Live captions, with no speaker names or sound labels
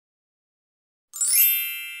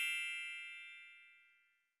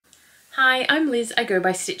Hi, I'm Liz. I go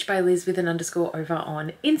by Stitch by Liz with an underscore over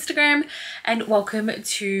on Instagram, and welcome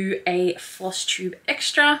to a Flosstube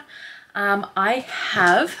extra. I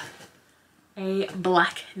have a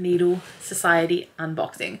Black Needle Society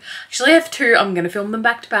unboxing. Actually, I have two. I'm going to film them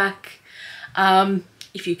back to back.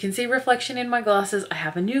 If you can see reflection in my glasses, I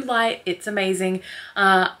have a new light. It's amazing.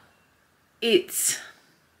 I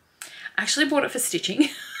actually bought it for stitching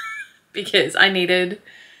because I needed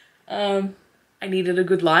a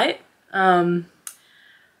good light.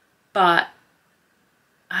 But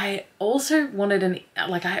I also wanted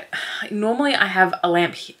normally I have a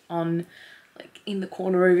lamp on like in the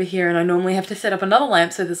corner over here, and I normally have to set up another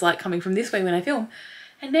lamp so there's light coming from this way when I film.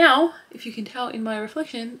 And now, if you can tell in my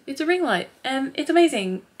reflection, it's a ring light and it's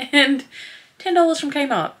amazing, and $10 from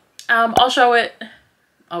Kmart. I'll show it.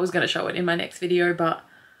 I was going to show it in my next video, but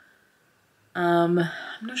I'm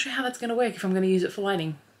not sure how that's going to work if I'm going to use it for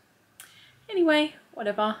lighting. Anyway,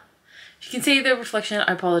 whatever. If you can see the reflection,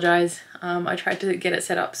 I apologize. I tried to get it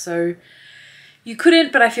set up so you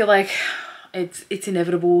couldn't, but I feel like it's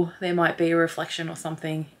inevitable. There might be a reflection or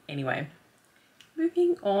something. Anyway,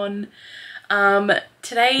 moving on.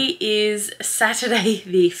 Today is Saturday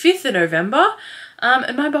the 5th of November,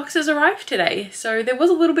 and my boxes arrived today. So there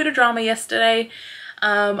was a little bit of drama yesterday.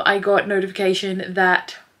 I got notification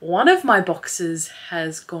that one of my boxes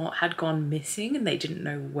had gone missing and they didn't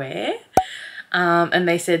know where. And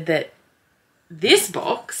they said that this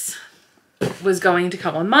box was going to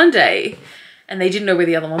come on Monday and they didn't know where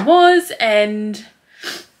the other one was, and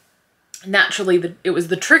naturally it was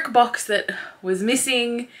the trick box that was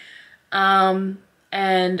missing. And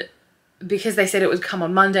because they said it would come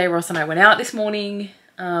on Monday, Ross and I went out this morning.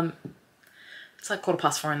 It's like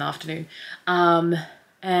 4:15 in the afternoon.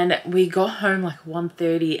 And we got home like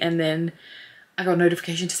 1:30, and then I got a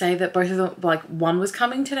notification to say that both of them, like one was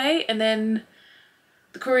coming today, and then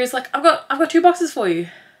the courier's like, I've got two boxes for you.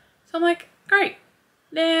 So I'm like, great.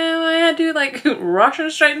 Now I had to like rush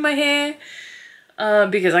and straighten my hair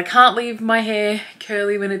because I can't leave my hair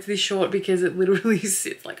curly when it's this short because it literally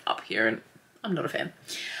sits like up here and I'm not a fan.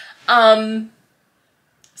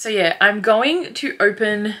 So yeah, I'm going to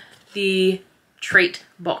open the treat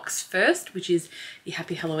box first, which is the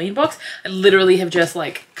Happy Halloween box. I literally have just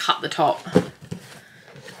like cut the top.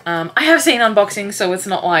 I have seen unboxings, so it's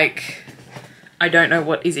not like I don't know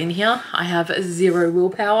what is in here. I have zero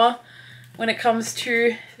willpower when it comes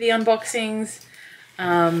to the unboxings.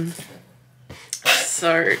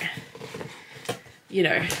 So, you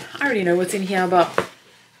know, I already know what's in here, but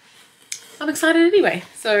I'm excited anyway.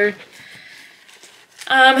 So,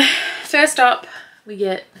 first up, we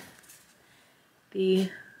get the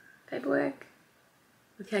paperwork.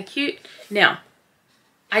 Look how cute. Now,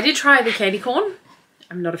 I did try the candy corn.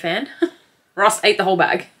 I'm not a fan. Ross ate the whole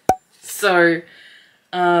bag. So,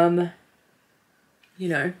 you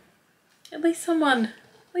know, at least someone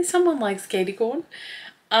likes candy corn.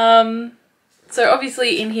 So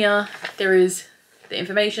obviously in here there is the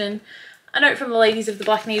information, a note from the ladies of the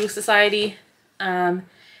Black Needle Society, and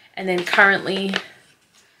then currently,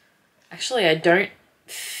 actually I don't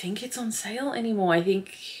think it's on sale anymore. I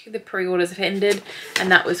think the pre-orders have ended,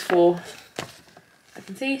 and that was for, I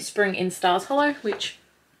can see, Spring in Stars Hollow, which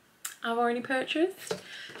I've already purchased.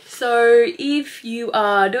 So if you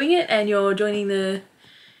are doing it and you're joining the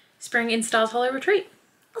Spring in Stars Hollow retreat,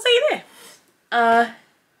 I'll see you there.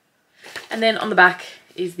 And then on the back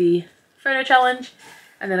is the photo challenge,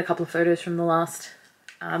 and then a couple of photos from the last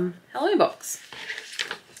Halloween box.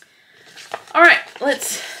 All right,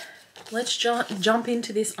 let's jump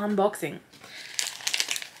into this unboxing.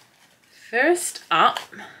 First up,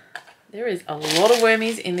 there is a lot of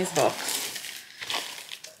wormies in this box.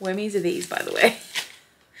 Wormies are these, by the way.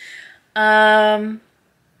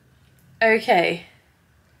 Okay.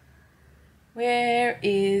 Where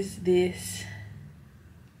is this?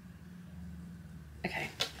 Okay,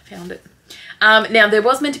 I found it. Now there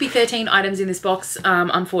was meant to be 13 items in this box.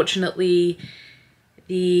 Unfortunately,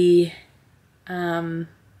 the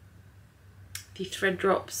thread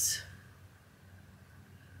drops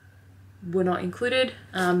were not included.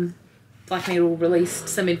 Black Needle released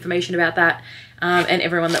some information about that, and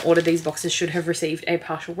everyone that ordered these boxes should have received a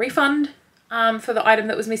partial refund for the item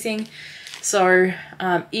that was missing. So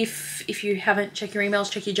if you haven't, check your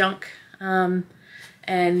emails, check your junk,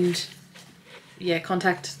 and yeah,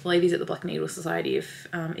 contact the ladies at the Black Needle Society if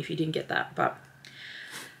you didn't get that. But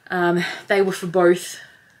they were for both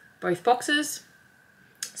boxes.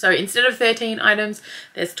 So instead of 13 items,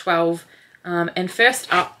 there's 12. And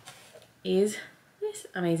first up is this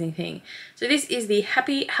amazing thing. So this is the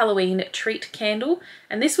Happy Halloween Treat Candle,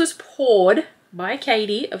 and this was poured by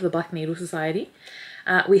Katie of the Black Needle Society.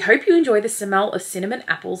 We hope you enjoy the smell of cinnamon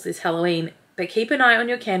apples this Halloween, but keep an eye on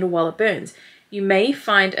your candle while it burns. You may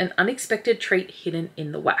find an unexpected treat hidden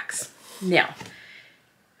in the wax. Now,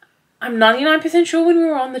 I'm 99% sure when we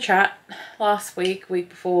were on the chat last week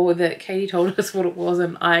before, that Katie told us what it was,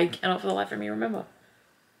 and I cannot for the life of me remember.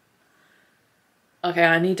 Okay,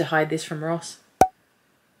 I need to hide this from Ross.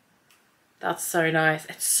 That's so nice.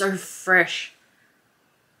 It's so fresh.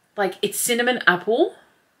 Like, it's cinnamon apple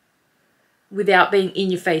without being in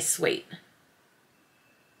your face sweet.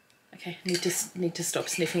 Okay, need to stop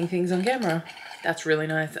sniffing things on camera. That's really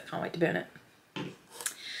nice. I can't wait to burn it.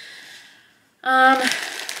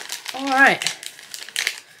 All right.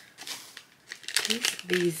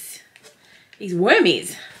 These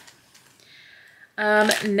wormies.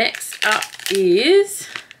 Next up is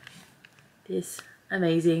this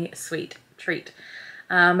amazing sweet treat.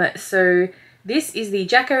 So this is the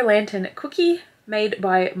Jack-o'-lantern cookie made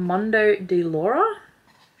by Mondo de Laura.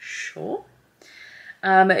 Sure.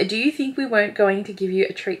 Do you think we weren't going to give you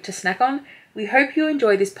a treat to snack on? We hope you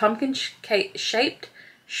enjoy this pumpkin cake shaped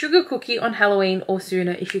sugar cookie on Halloween or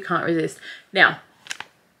sooner if you can't resist. Now,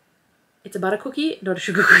 it's a butter cookie, not a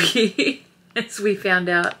sugar cookie, as we found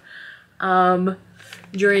out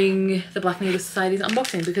during the Black Needle Society's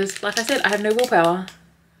unboxing, because like I said, I have no willpower.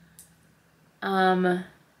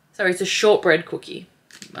 Sorry, it's a shortbread cookie,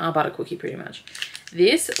 butter cookie pretty much.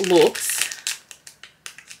 This looks,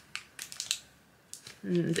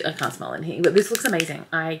 I can't smell anything, but this looks amazing.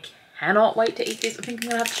 I cannot wait to eat this. I think I'm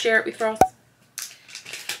gonna have to share it with Ross.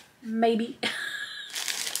 Maybe.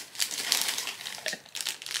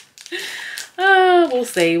 We'll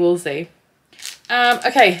see, we'll see.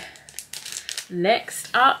 Okay, next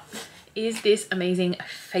up is this amazing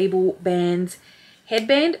Fable Bands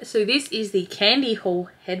headband. So this is the Candy Hall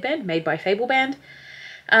headband made by Fable Band.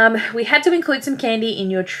 We had to include some candy in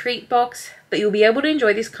your treat box, but you'll be able to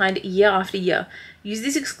enjoy this kind year after year. Use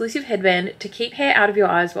this exclusive headband to keep hair out of your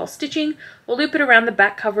eyes while stitching, or loop it around the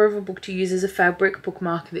back cover of a book to use as a fabric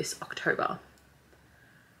bookmark this October.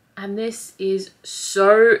 And this is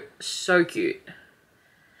so, so cute.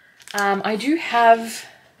 I do have,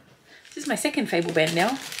 this is my second Fable Band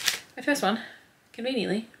now. My first one,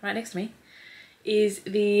 conveniently, right next to me, is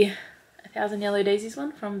the 1000 Yellow Daisies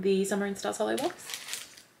one from the Summer and Stars Hollow box.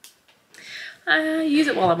 I use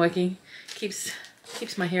it while I'm working. Keeps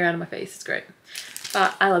my hair out of my face. It's great.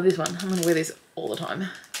 But I love this one. I'm gonna wear this all the time.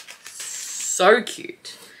 So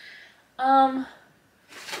cute.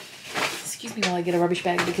 Excuse me while I get a rubbish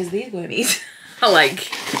bag, because these wormies are like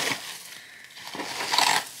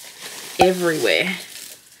everywhere.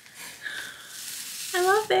 I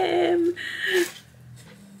love them.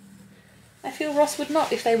 I feel Ross would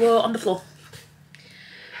not if they were on the floor.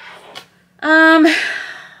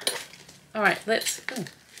 All right, let's go.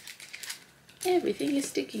 Everything is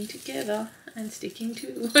sticking together and sticking to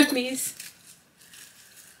wormies.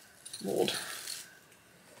 Lord.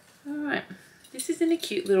 All right, this is in a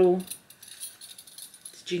cute little,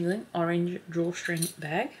 it's jingling orange drawstring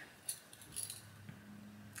bag.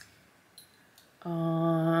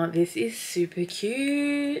 This is super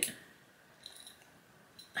cute.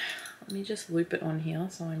 Let me just loop it on here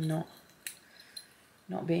so I'm not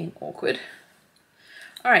being awkward.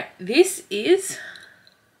 All right, this is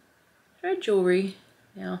thread jewelry.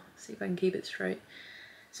 Now, see if I can keep it straight.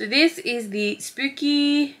 So this is the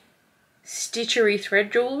Spooky Stitchery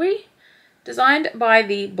thread jewelry, designed by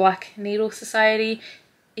the Black Needle Society.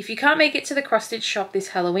 If you can't make it to the cross stitch shop this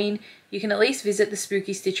Halloween, you can at least visit the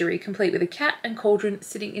Spooky Stitchery, complete with a cat and cauldron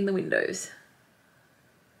sitting in the windows.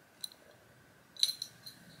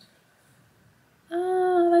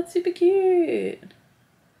 Oh, that's super cute.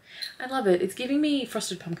 I love it. It's giving me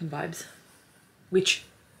Frosted Pumpkin vibes, which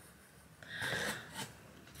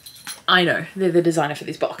I know they're the designer for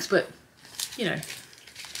this box, but you know,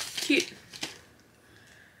 cute.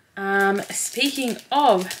 Speaking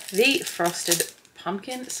of the Frosted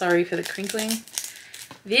Pumpkin, sorry for the crinkling,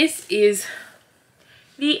 this is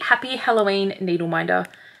the Happy Halloween Needle Minder,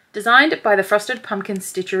 designed by the Frosted Pumpkin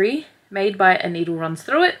Stitchery, made by A Needle Runs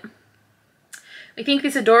Through It. We think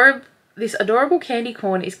this adorable candy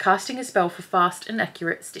corn is casting a spell for fast and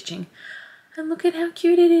accurate stitching. And look at how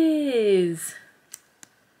cute it is.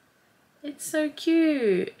 It's so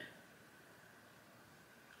cute.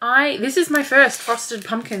 This is my first Frosted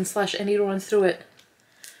Pumpkin / A Needle Runs Through It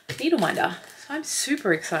needle minder. So I'm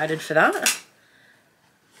super excited for that.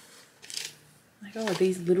 My God,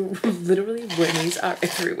 these literally wormies are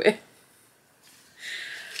everywhere.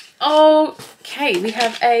 Okay, we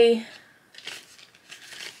have a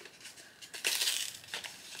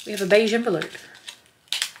beige envelope.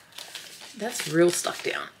 That's real stuck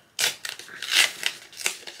down.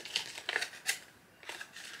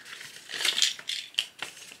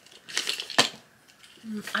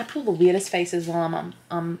 I pull the weirdest faces while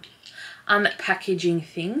I'm unpackaging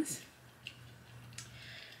things.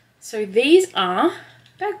 So these are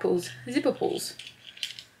bag pulls, zipper pulls.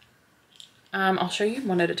 I'll show you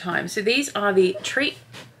one at a time. So these are the Treat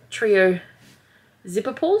Trio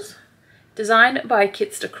zipper pulls, designed by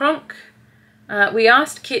Kitster Kronk. We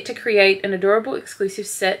asked Kit to create an adorable exclusive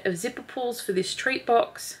set of zipper pulls for this treat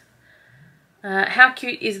box. How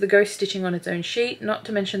cute is the ghost stitching on its own sheet, not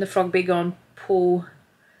to mention the Frog Be Gone pull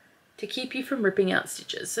to keep you from ripping out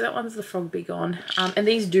stitches. So that one's the Frog Be Gone. And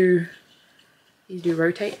these do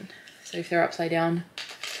rotate. So if they're upside down,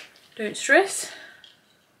 don't stress.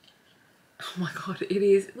 Oh my god, it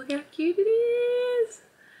is. Look how cute it is.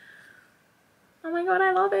 Oh my god,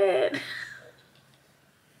 I love it.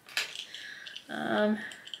 And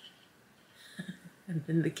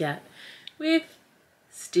then the cat with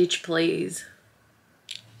Stitch Please.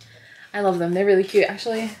 I love them. They're really cute.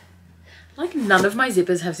 Actually, like none of my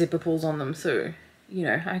zippers have zipper pulls on them. So, you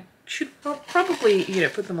know, I should probably, you know,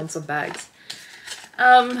 put them on some bags.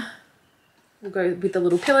 We'll go with the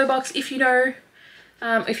little pillow box. If you know,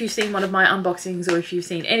 if you've seen one of my unboxings or if you've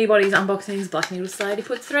seen anybody's unboxings, Black Needle Society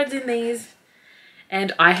puts threads in these.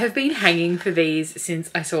 And I have been hanging for these since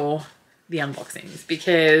I saw the unboxings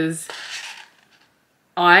because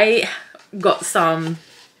I got some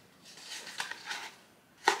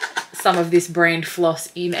of this brand floss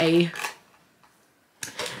in a,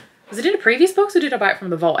 was it in a previous box or did I buy it from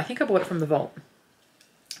the vault? I think I bought it from the vault,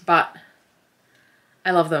 but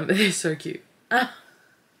I love them. They're so cute.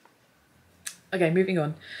 Okay, moving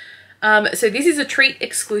on. So this is a Treat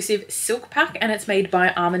exclusive silk pack and it's made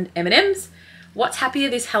by Almond M&Ms. What's happier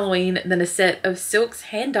this Halloween than a set of silks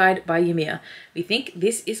hand-dyed by Ymir? We think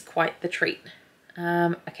this is quite the treat.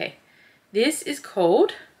 Okay, this is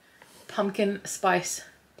called Pumpkin Spice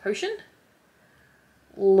Potion.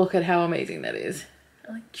 Look at how amazing that is.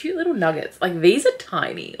 Like cute little nuggets. Like these are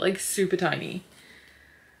tiny, like super tiny.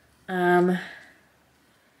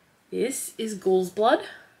 This is Ghoul's Blood.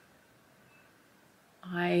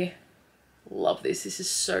 I love this. This is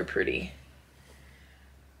so pretty.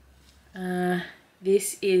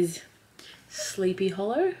 This is Sleepy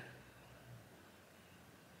Hollow.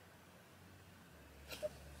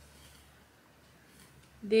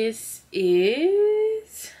 This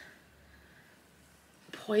is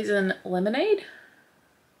Poison Lemonade.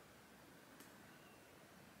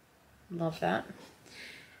 Love that.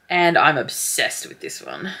 And I'm obsessed with this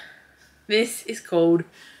one. This is called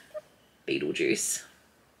Beetlejuice.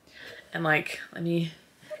 And like, let me,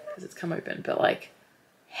 because it's come open, but like,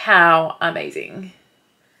 how amazing.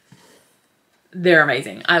 They're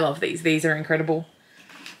amazing. I love these. These are incredible.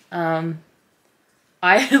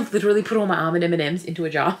 I have literally put all my Almond M&Ms into a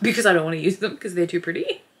jar because I don't want to use them because they're too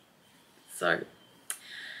pretty. So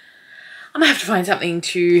I'm gonna have to find something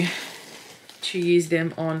to use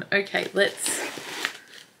them on. Okay, let's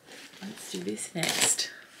do this next.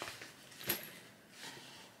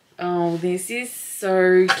 Oh, this is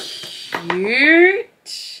so cute.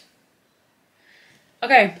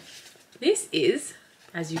 Okay, this is,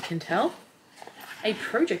 as you can tell, a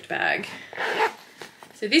project bag.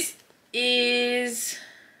 So this is,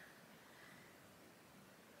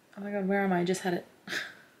 oh my god, where am I? I just had it.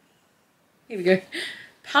 Here we go.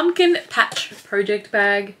 Pumpkin Patch Project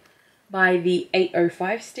Bag by the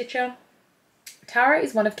 805 Stitcher. Tara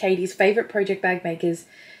is one of Katie's favourite project bag makers,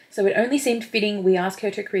 so it only seemed fitting we asked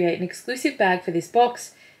her to create an exclusive bag for this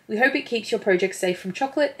box. We hope it keeps your project safe from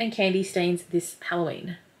chocolate and candy stains this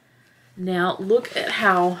Halloween. Now look at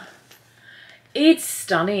how, it's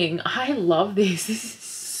stunning. I love this. This is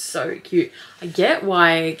so cute. I get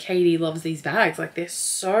why Katie loves these bags. Like they're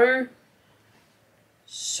so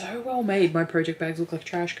well made. My project bags look like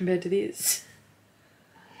trash compared to this.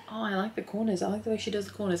 Oh, I like the corners. I like the way she does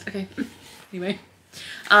the corners. Okay. Anyway.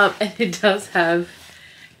 And it does have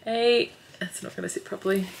a, it's not going to sit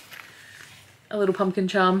properly, a little pumpkin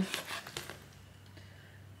charm.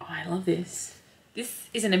 Oh, I love this. This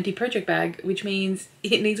is an empty project bag, which means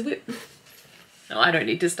it needs a whip. No, I don't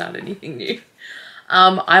need to start anything new.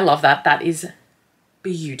 I love that. That is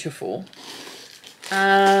beautiful.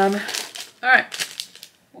 All right.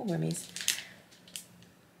 Oh, wormies.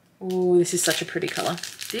 Oh, this is such a pretty color.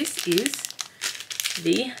 This is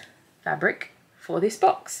the fabric for this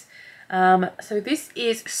box. So this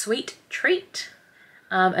is Sweet Treat,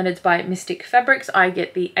 and it's by Mystic Fabrics. I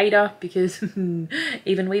get the Ada because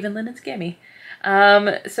even weaving linen scare me.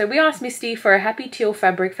 So we asked Misty for a happy teal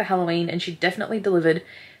fabric for Halloween and she definitely delivered.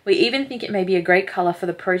 We even think it may be a great color for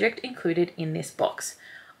the project included in this box.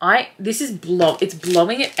 It's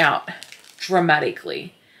blowing it out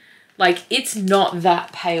dramatically. Like it's not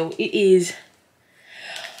that pale. It is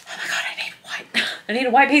I need a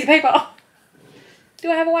white piece of paper. Do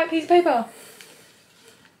I have a white piece of paper?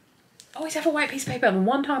 I always have a white piece of paper. And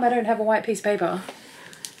one time I don't have a white piece of paper.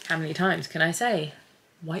 How many times can I say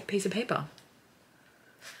white piece of paper?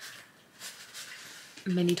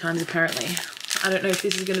 Many times apparently. I don't know if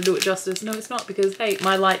this is going to do it justice. No, it's not, because hey,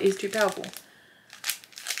 my light is too powerful.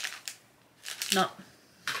 No.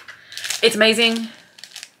 It's amazing.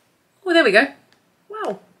 Oh, there we go.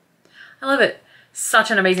 Wow. I love it.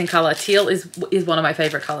 Such an amazing color. Teal is one of my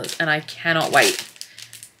favorite colors, and I cannot wait.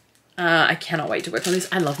 I cannot wait to work on this.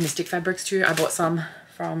 I love Mystic fabrics too. I bought some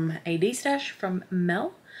from AD Stash from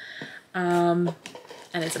Mel. And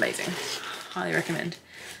it's amazing. Highly recommend.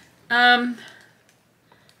 I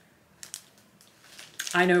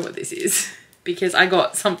know what this is because I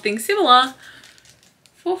got something similar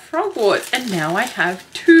for Frogwarts, and now I have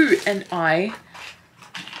two, and I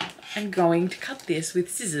am going to cut this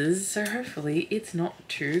with scissors, so hopefully it's not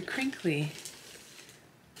too crinkly.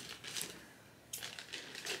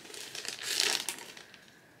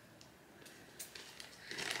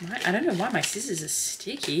 I don't know why my scissors are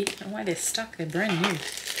sticky and why they're stuck. They're brand new.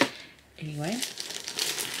 Anyway,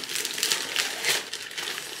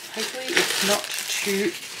 hopefully it's not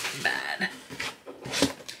too bad.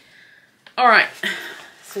 All right,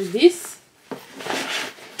 so this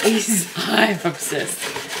is, I'm obsessed.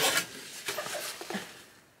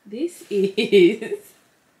 This is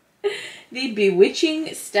the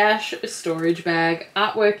Bewitching Stash Storage Bag.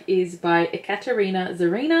 Artwork is by Ekaterina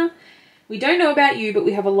Zarina. We don't know about you, but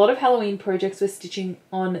we have a lot of Halloween projects we're stitching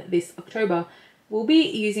on this October. We'll be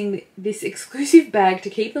using this exclusive bag to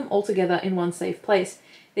keep them all together in one safe place.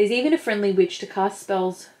 There's even a friendly witch to cast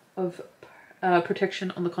spells of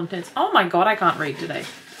protection on the contents. Oh my god, I can't read today.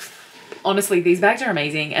 Honestly, these bags are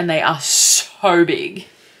amazing, and they are so big.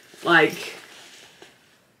 Like,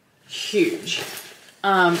 huge.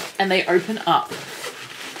 And they open up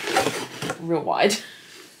real wide.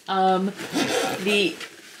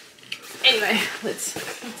 Anyway, let's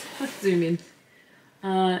zoom in.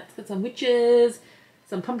 It's got some witches,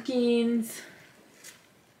 some pumpkins,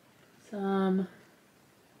 some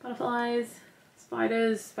butterflies,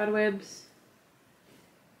 spiders, spiderwebs,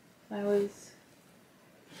 flowers.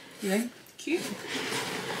 Anyway, cute.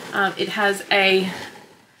 It has a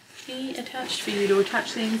key attached for you to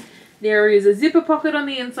attach things. There is a zipper pocket on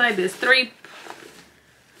the inside. There's three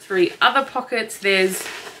other pockets. There's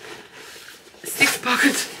 6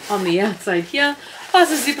 pockets on the outside here,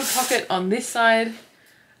 plus a zipper pocket on this side.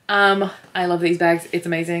 I love these bags. It's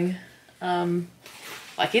amazing.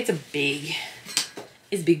 Like, it's a big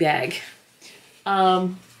bag. I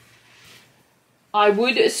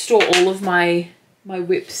would store all of my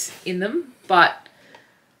whips in them, but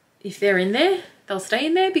if they're in there, they'll stay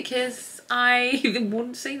in there because I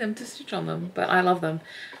wouldn't see them to stitch on them, but I love them.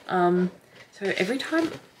 So every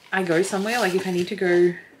time I go somewhere, like if I need to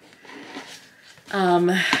go, let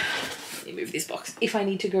me move this box. If I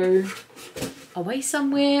need to go away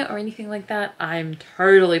somewhere or anything like that, I'm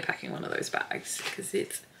totally packing one of those bags because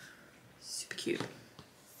it's super cute.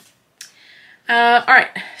 All right,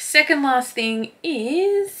 second last thing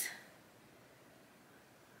is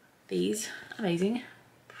these amazing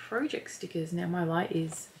project stickers. Now my light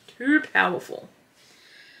is too powerful.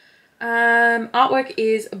 Artwork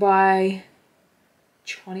is by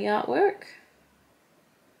Choni Artwork.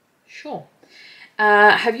 Sure.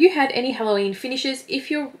 Have you had any Halloween finishes?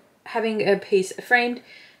 If you're having a piece framed,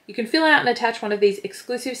 you can fill out and attach one of these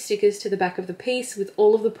exclusive stickers to the back of the piece with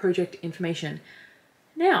all of the project information.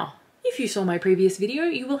 Now, if you saw my previous video,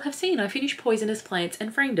 you will have seen I finished Poisonous Plants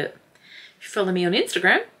and framed it. If you follow me on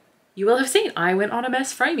Instagram, you will have seen I went on a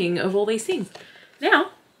mass framing of all these things.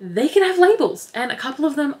 Now, they can have labels, and a couple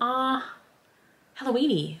of them are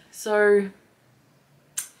Halloween-y, so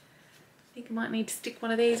I think I might need to stick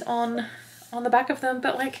one of these on the back of them,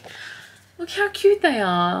 but like, look how cute they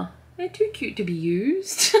are. They're too cute to be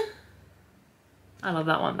used. I love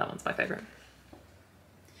that one. That one's my favorite.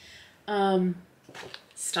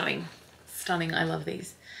 Stunning. Stunning. I love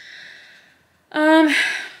these. Oh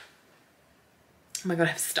my god,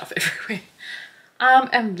 I have stuff everywhere.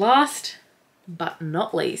 And last but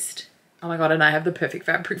not least, oh my god, and I have the perfect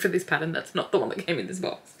fabric for this pattern, that's not the one that came in this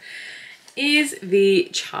box, is the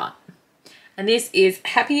chart. And this is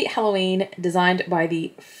Happy Halloween, designed by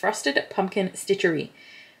the Frosted Pumpkin Stitchery.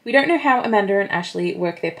 We don't know how Amanda and Ashley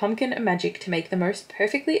work their pumpkin magic to make the most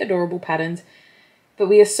perfectly adorable patterns, but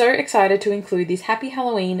we are so excited to include this Happy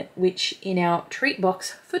Halloween witch in our treat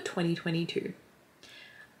box for 2022.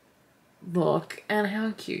 Look, and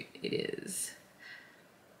how cute it is.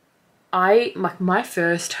 My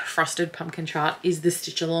first frosted pumpkin chart is the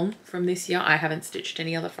stitch along from this year. I haven't stitched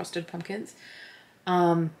any other frosted pumpkins.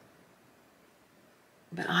 But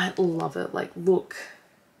I love it. Like, look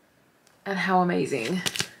at how amazing.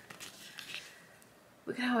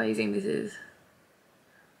 Look at how amazing this is.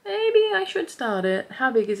 Maybe I should start it.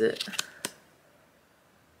 How big is it?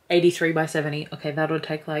 83 by 70. Okay, that'll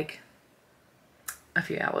take like a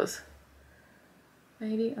few hours.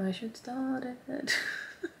 Maybe I should start it.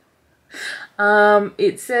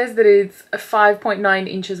 It says that it's 5.9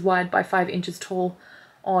 inches wide by 5 inches tall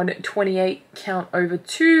on 28 count over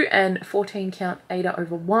 2 and 14 count Ada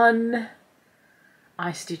over 1.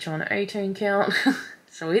 I stitch on 18 count,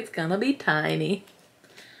 so it's gonna be tiny.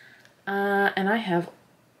 And I have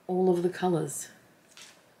all of the colors.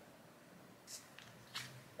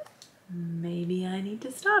 Maybe I need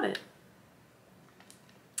to start it.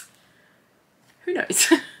 Who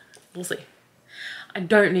knows? We'll see. I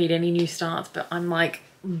don't need any new starts, but I'm like,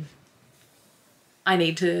 I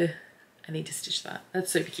need to stitch that.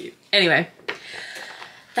 That's super cute. Anyway,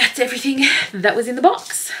 that's everything that was in the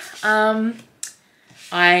box.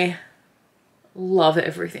 I love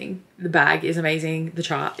everything. The bag is amazing. The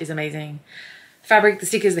chart is amazing. Fabric, the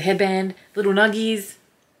stickers, the headband, little nuggies.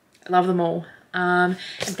 I love them all. And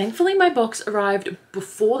thankfully my box arrived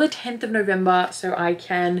before the 10th of November, so I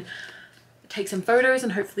can take some photos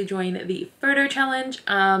and hopefully join the photo challenge.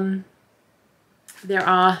 There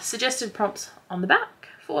are suggested prompts on the back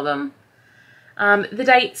for them. The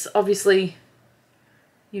dates, obviously,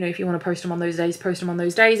 you know, if you want to post them on those days, post them on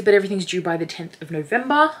those days, but everything's due by the 10th of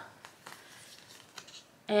November.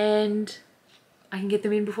 And I can get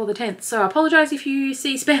them in before the 10th. So I apologize if you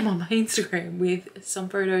see spam on my Instagram with some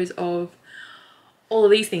photos of all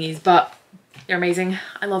of these thingies, but they're amazing.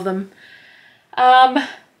 I love them.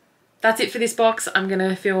 That's it for this box. I'm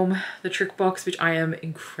gonna film the trick box, which I am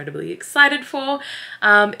incredibly excited for.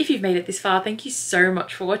 If you've made it this far, thank you so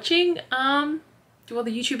much for watching. Do all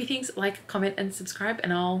the YouTubey things, like, comment, and subscribe,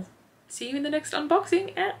 and I'll see you in the next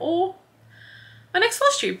unboxing or my next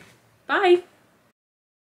Flosstube. Bye.